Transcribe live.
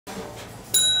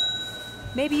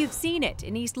Maybe you've seen it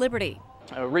in East Liberty.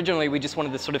 Originally, we just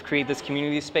wanted to sort of create this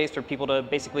community space for people to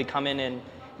basically come in and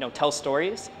tell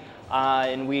stories.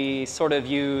 And we sort of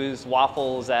use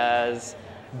waffles as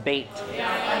bait.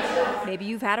 Maybe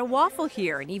you've had a waffle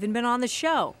here and even been on the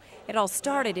show. It all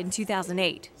started in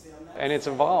 2008. And it's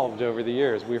evolved over the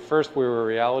years. We were a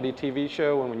reality TV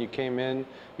show, and when you came in,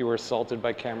 you were assaulted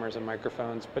by cameras and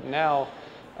microphones. But now,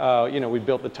 we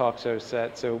built the talk show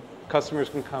set, so customers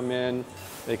can come in.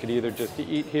 They could either just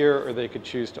eat here, or they could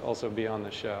choose to also be on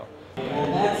the show.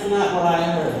 That's not what I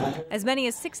heard. As many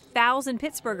as 6,000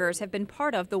 Pittsburghers have been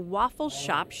part of the Waffle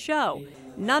Shop show.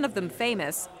 None of them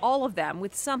famous, all of them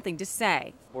with something to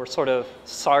say. We're sort of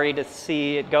sorry to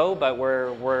see it go, but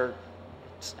we're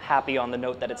happy on the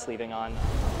note that it's leaving on.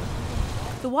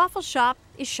 The Waffle Shop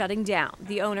is shutting down.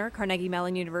 The owner, Carnegie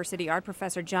Mellon University art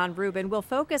professor John Rubin, will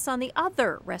focus on the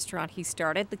other restaurant he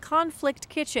started, the Conflict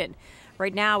Kitchen.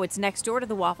 Right now, it's next door to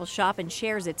the Waffle Shop and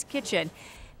shares its kitchen.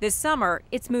 This summer,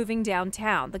 it's moving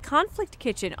downtown. The Conflict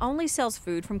Kitchen only sells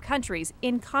food from countries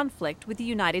in conflict with the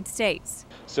United States.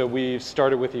 So we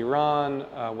started with Iran,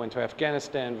 went to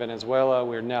Afghanistan, Venezuela.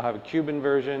 We now have a Cuban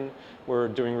version. We're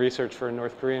doing research for a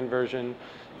North Korean version.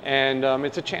 And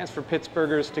it's a chance for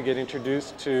Pittsburghers to get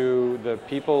introduced to the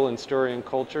people and story and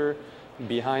culture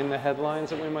behind the headlines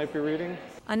that we might be reading.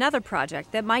 Another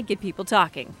project that might get people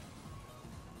talking.